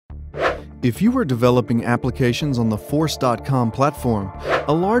If you are developing applications on the Force.com platform,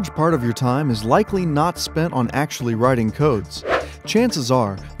 a large part of your time is likely not spent on actually writing codes. Chances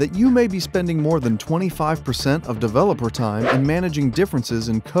are that you may be spending more than 25% of developer time in managing differences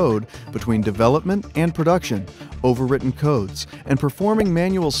in code between development and production, overwritten codes, and performing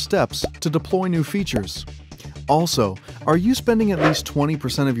manual steps to deploy new features. Also, are you spending at least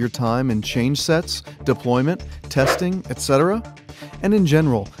 20% of your time in change sets, deployment, testing, etc.? And in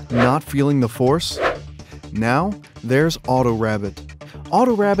general, not feeling the force? Now, there's AutoRABIT.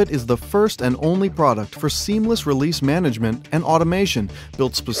 AutoRABIT is the first and only product for seamless release management and automation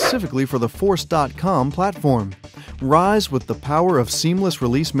built specifically for the Force.com platform. Rise with the power of seamless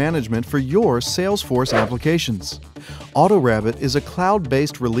release management for your Salesforce applications. AutoRABIT is a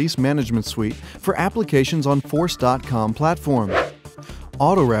cloud-based release management suite for applications on Force.com platform.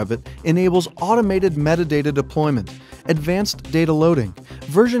 AutoRABIT enables automated metadata deployment, advanced data loading,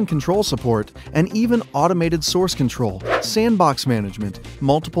 version control support, and even automated source control, sandbox management,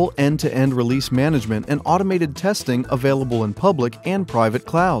 multiple end-to-end release management, and automated testing available in public and private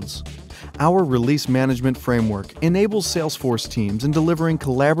clouds. Our release management framework enables Salesforce teams in delivering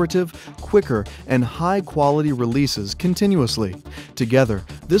collaborative, quicker, and high-quality releases continuously. Together,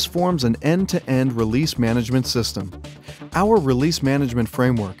 this forms an end-to-end release management system. Our release management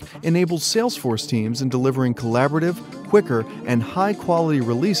framework enables Salesforce teams in delivering collaborative, quicker, and high-quality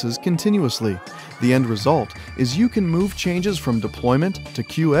releases continuously. The end result is you can move changes from deployment to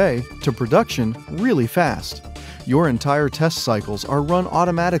QA to production really fast. Your entire test cycles are run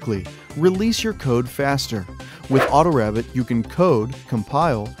automatically. Release your code faster. With AutoRABIT, you can code,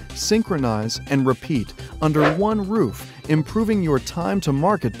 compile, synchronize, and repeat under one roof, improving your time to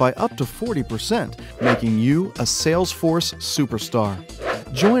market by up to 40%, making you a Salesforce superstar.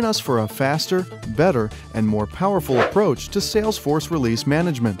 Join us for a faster, better, and more powerful approach to Salesforce release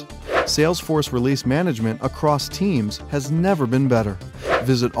management. Salesforce release management across teams has never been better.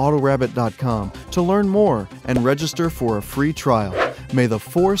 Visit AutoRABIT.com to learn more and register for a free trial. May the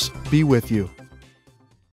Force be with you.